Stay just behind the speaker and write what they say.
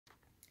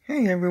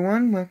Hey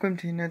everyone, welcome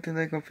to another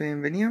LEGO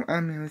fan video.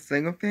 I'm your host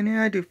LEGO fan and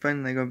I do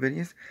fun LEGO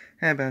videos.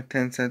 I have about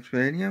 10 subs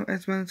per video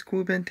as well as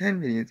cool Ben 10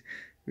 videos.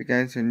 If you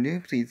guys are new,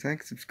 please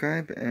like,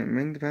 subscribe, and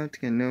ring the bell to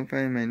get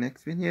notified of my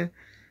next video.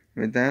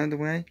 With that out of the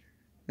way,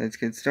 let's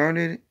get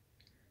started.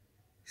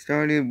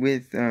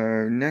 With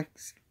our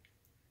next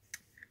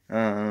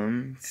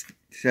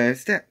set of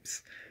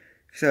steps.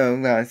 So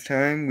last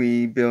time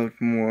we built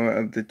more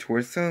of the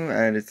torso,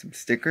 added some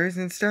stickers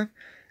and stuff.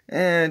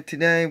 And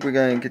today we're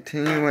going to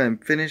continue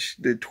and finish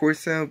the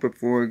torso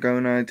before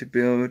going on to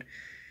build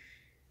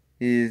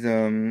his,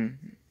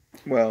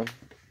 well,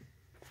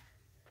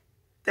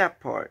 that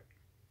part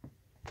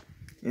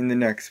in the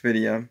next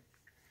video.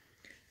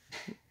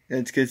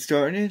 Let's get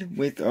started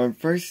with our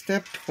first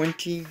step,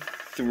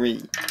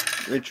 23,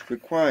 which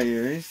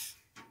requires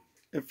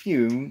a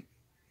few,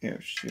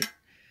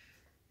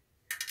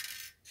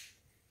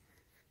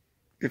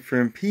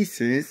 different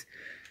pieces.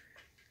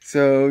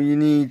 So you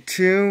need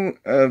 2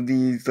 of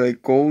these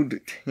like gold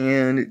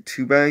tanned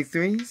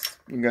 2x3s.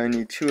 You're gonna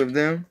need 2 of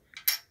them.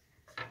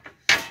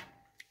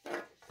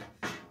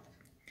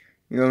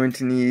 You're going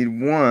to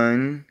need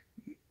 1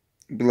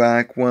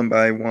 black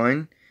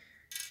 1x1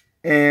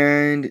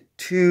 and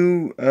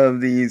 2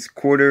 of these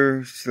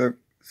quarter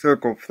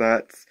circle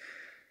flats.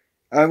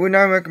 I would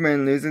not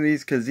recommend losing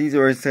these because these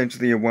are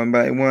essentially a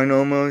 1x1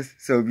 almost.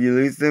 So if you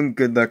lose them,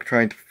 good luck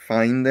trying to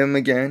find them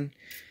again.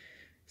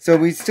 So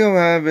we still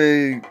have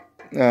a,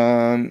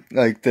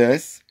 like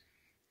this.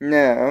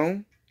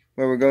 Now,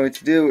 what we're going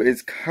to do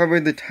is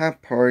cover the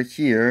top part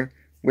here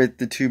with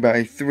the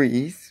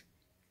 2x3s.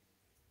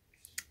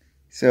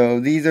 So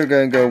these are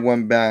going to go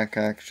one back,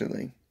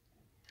 actually.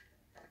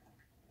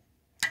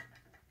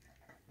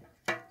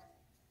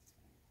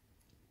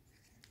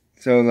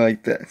 So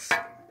like this.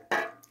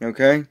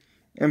 Okay?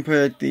 And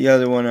put the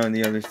other one on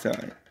the other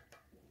side.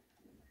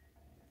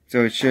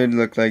 So it should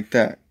look like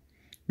that.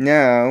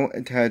 Now,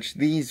 attach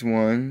these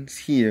ones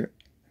here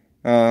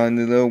on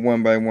the little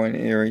 1x1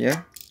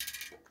 area.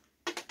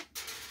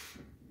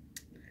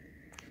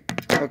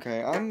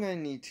 Okay, I'm going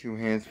to need 2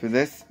 hands for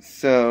this.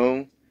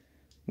 So,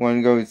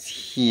 one goes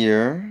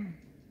here.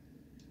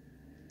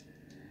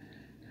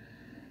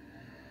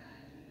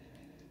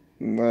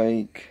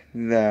 Like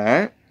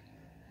that.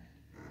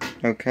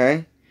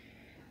 Okay.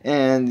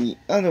 And the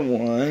other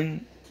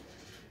one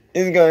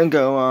is going to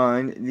go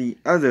on the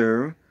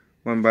other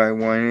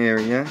 1x1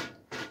 area.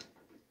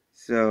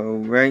 So,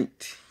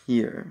 right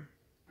here.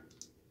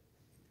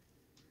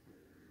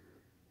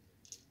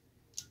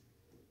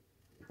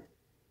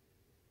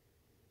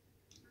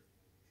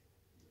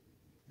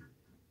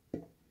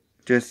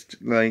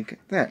 Just like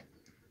that.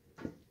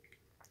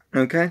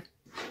 Okay?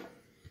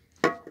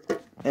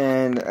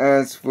 And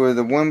as for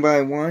the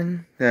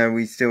 1x1 that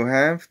we still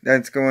have,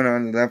 that's going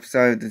on the left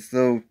side of this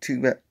little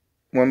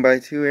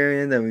 1x2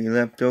 area that we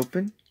left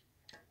open.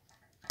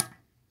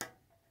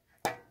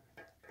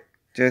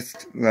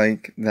 Just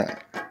like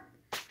that.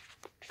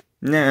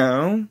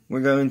 Now,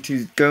 we're going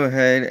to go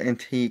ahead and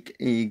take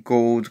a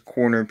gold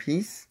corner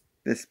piece,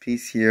 this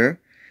piece here,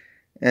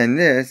 and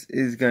this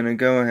is going to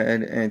go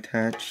ahead and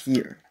attach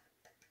here.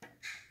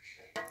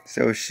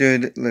 So it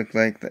should look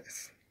like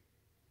this.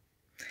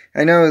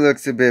 I know it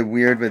looks a bit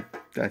weird, but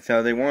that's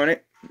how they want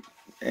it,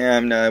 and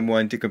I'm not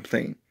one to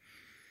complain.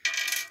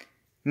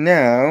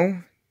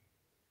 Now,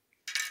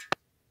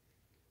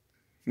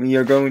 we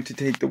are going to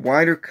take the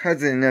wider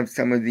cousin of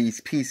some of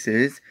these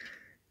pieces,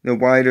 the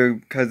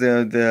wider cousin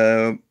of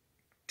the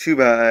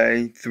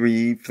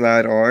 2x3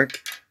 flat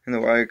arc, and the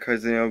wider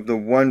cousin of the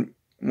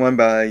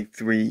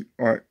 1x3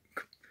 arc,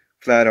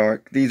 flat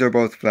arc. These are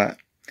both flat.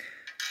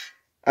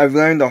 I've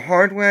learned the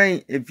hard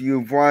way. If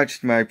you've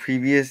watched my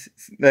previous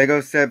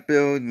LEGO set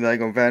build,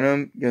 LEGO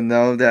Venom, you'll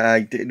know that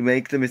I did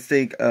make the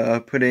mistake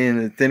of putting in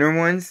the thinner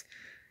ones.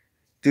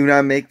 Do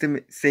not make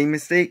the same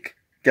mistake.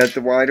 Get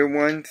the wider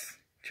ones.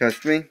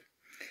 Trust me.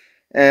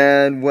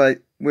 And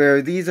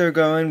where these are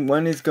going,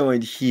 one is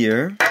going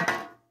here.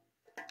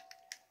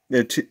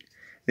 The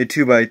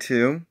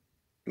 2x2,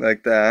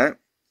 like that.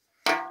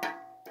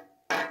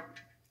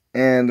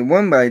 And the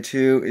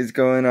 1x2 is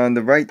going on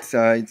the right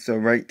side, so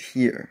right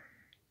here.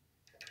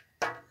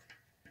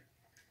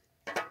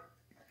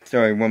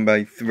 Sorry,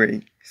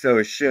 1x3. So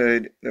it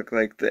should look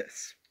like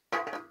this.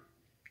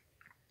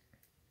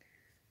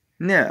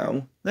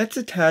 Now, let's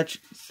attach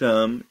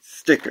some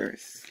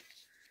stickers.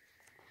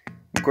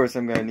 Of course,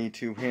 I'm going to need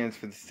 2 hands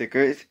for the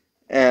stickers.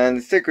 And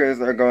the stickers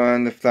are going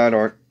on the flat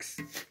arcs.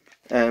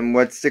 And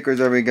what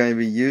stickers are we going to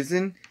be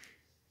using?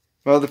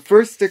 Well, the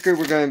first sticker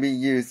we're going to be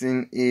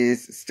using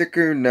is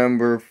sticker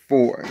number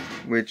 4,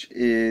 which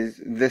is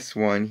this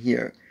one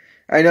here.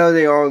 I know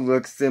they all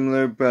look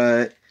similar,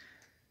 but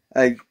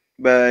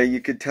you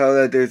could tell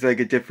that there's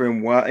like a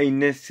different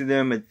wideness to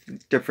them, a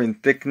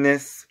different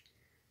thickness.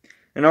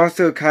 And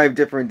also kind of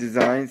different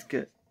designs,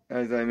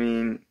 as I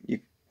mean,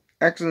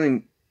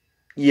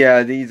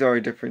 yeah, these are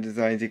different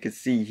designs you can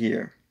see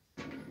here.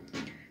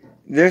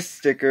 This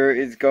sticker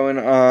is going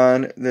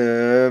on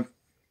the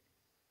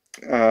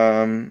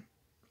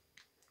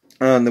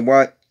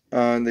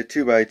on the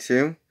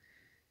 2x2.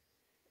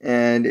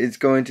 And it's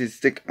going to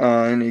stick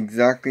on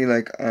exactly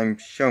like I'm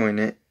showing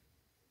it.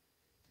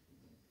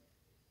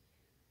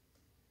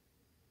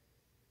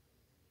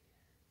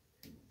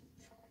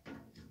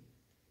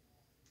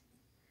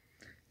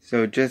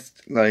 So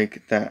just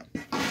like that.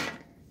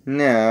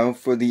 Now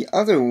for the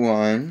other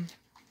one,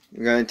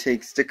 we're going to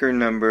take sticker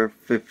number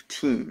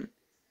 15,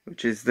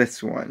 which is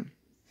this one.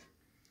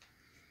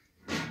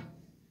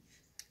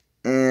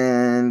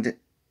 And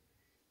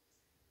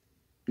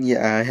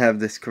yeah, I have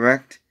this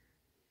correct.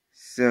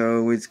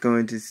 So it's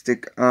going to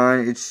stick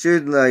on. It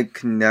should like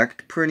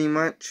connect pretty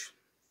much.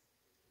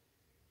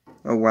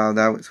 Oh wow,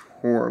 that was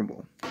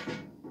horrible.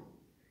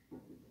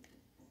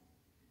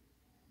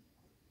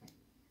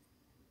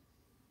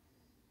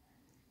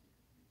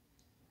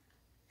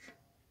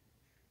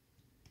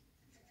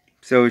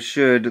 So it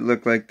should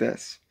look like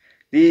this.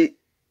 You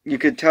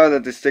could tell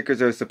that the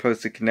stickers are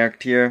supposed to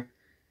connect here.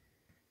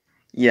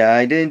 Yeah,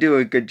 I didn't do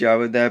a good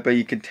job of that, but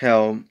you could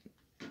tell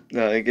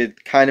like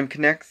it kind of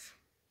connects.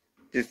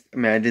 Just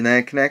imagine that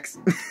it connects.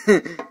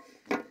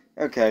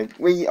 Okay,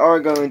 we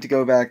are going to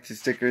go back to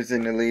stickers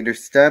in a later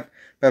step,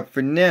 but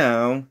for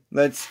now,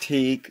 let's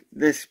take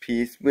this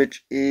piece,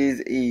 which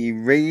is a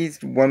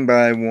raised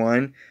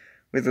 1x1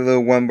 with a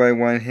little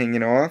 1x1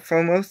 hanging off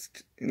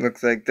almost. It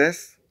looks like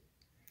this.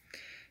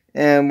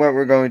 And what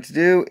we're going to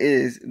do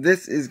is,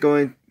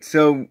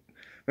 so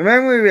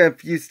remember a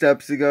few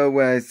steps ago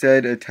when I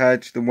said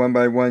attach the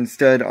 1x1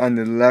 stud on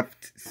the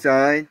left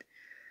side?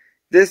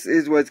 This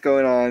is what's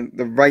going on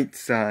the right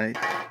side.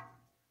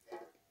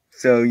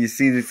 So you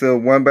see this little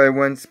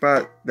 1x1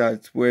 spot?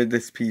 That's where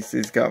this piece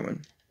is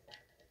going.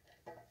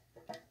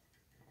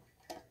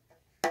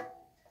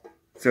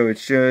 So it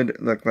should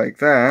look like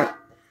that.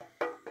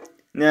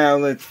 Now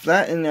let's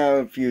flatten out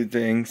a few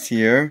things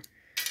here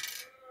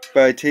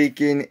by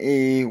taking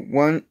a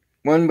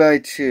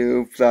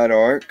 1x2 flat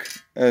arc,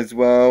 as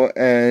well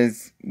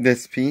as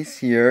this piece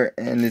here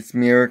and its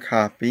mirror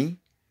copy.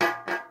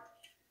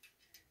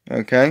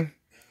 Okay,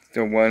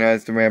 so one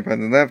has the ramp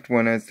on the left,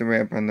 one has the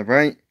ramp on the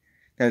right,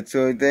 that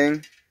sort of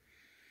thing.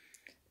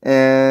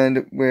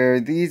 And where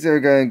these are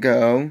going to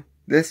go,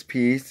 this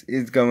piece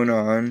is going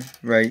on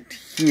right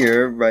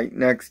here, right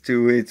next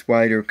to its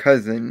wider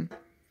cousin.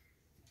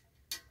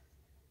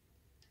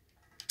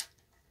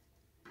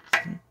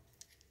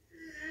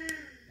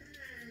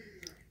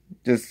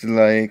 Just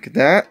like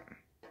that.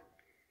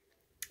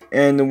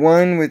 And the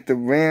one with the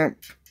ramp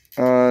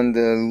on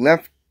the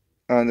left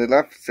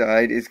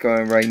side is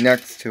going right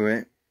next to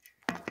it.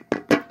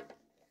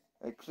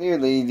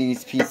 Clearly,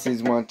 these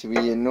pieces want to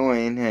be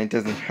annoying, and it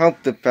doesn't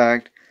help the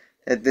fact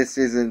that this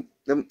isn't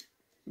the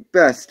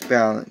best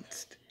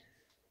balanced.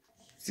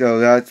 So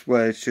that's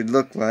what it should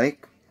look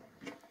like.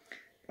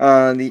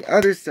 On the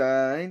other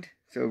side,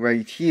 so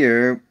right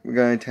here, we're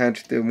going to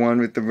attach the one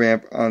with the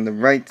ramp on the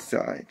right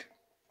side.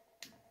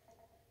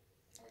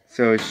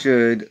 So it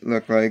should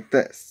look like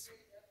this.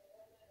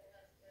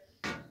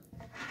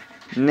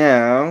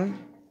 Now,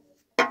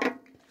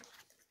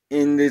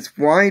 in this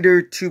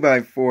wider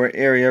 2x4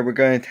 area, we're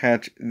going to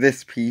attach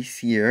this piece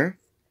here.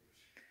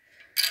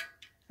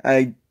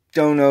 I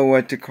don't know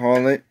what to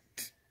call it.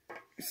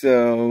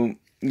 So,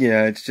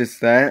 yeah, it's just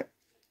that.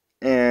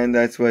 And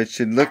that's what it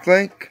should look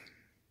like.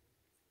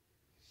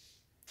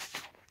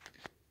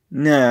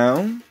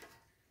 Now,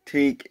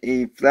 take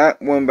a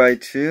flat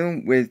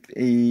 1x2 with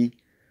a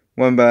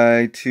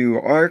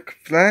 1x2 arc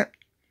flat.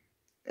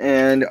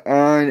 And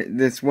on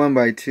this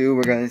 1x2,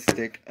 we're going to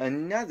stick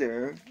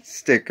another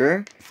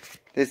sticker.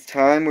 This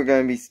time, we're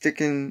going to be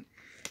sticking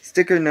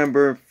sticker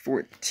number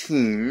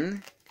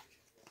 14,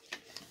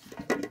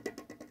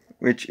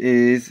 which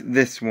is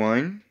this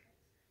one.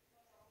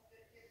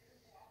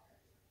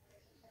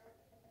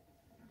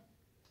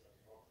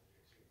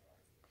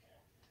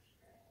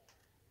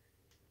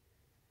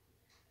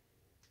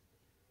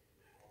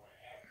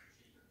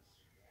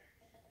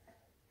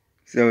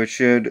 So it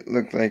should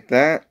look like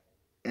that.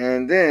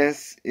 And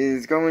this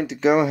is going to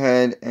go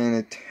ahead and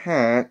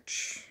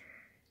attach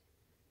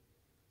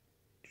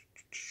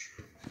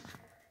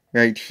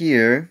right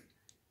here,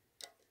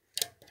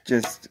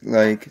 just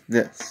like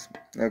this,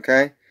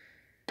 okay?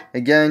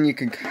 Again, you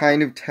can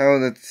kind of tell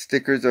that the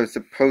stickers are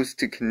supposed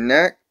to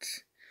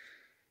connect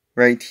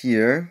right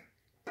here,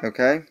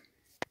 okay?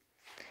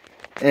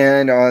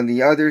 And on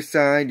the other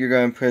side, you're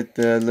going to put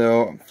the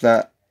little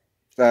flat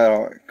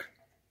arc.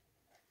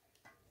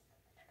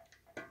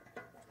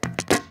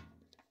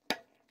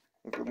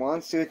 If it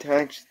wants to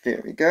attach,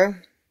 there we go.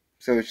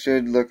 So it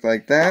should look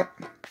like that.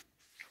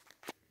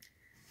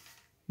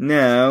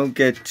 Now,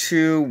 get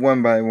two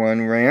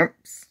 1x1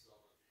 ramps,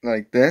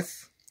 like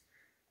this.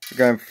 We're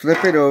going to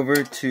flip it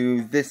over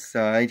to this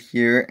side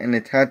here and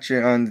attach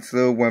it on this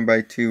little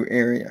 1x2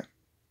 area.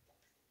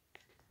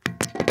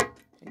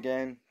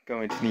 Again,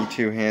 going to need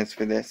two hands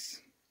for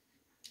this.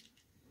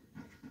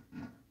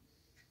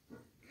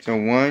 So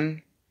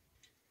 1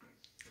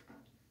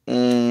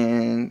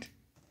 and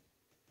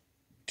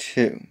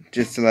 2,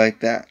 just like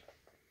that.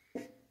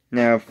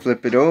 Now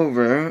flip it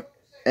over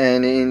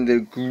And in the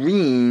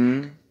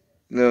green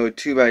little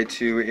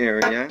 2x2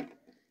 area,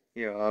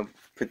 here I'll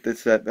put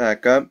this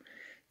back up.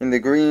 In the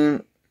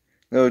green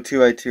little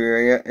 2x2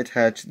 area,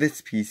 attach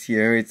this piece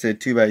here. It's a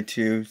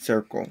 2x2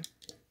 circle.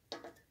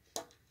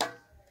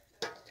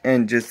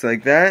 And just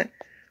like that,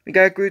 we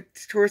got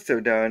Groot's torso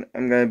done.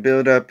 I'm gonna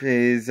build up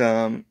his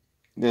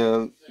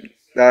the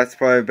last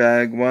part of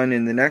bag 1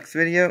 in the next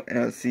video, and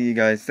I'll see you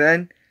guys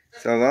then.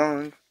 So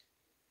long.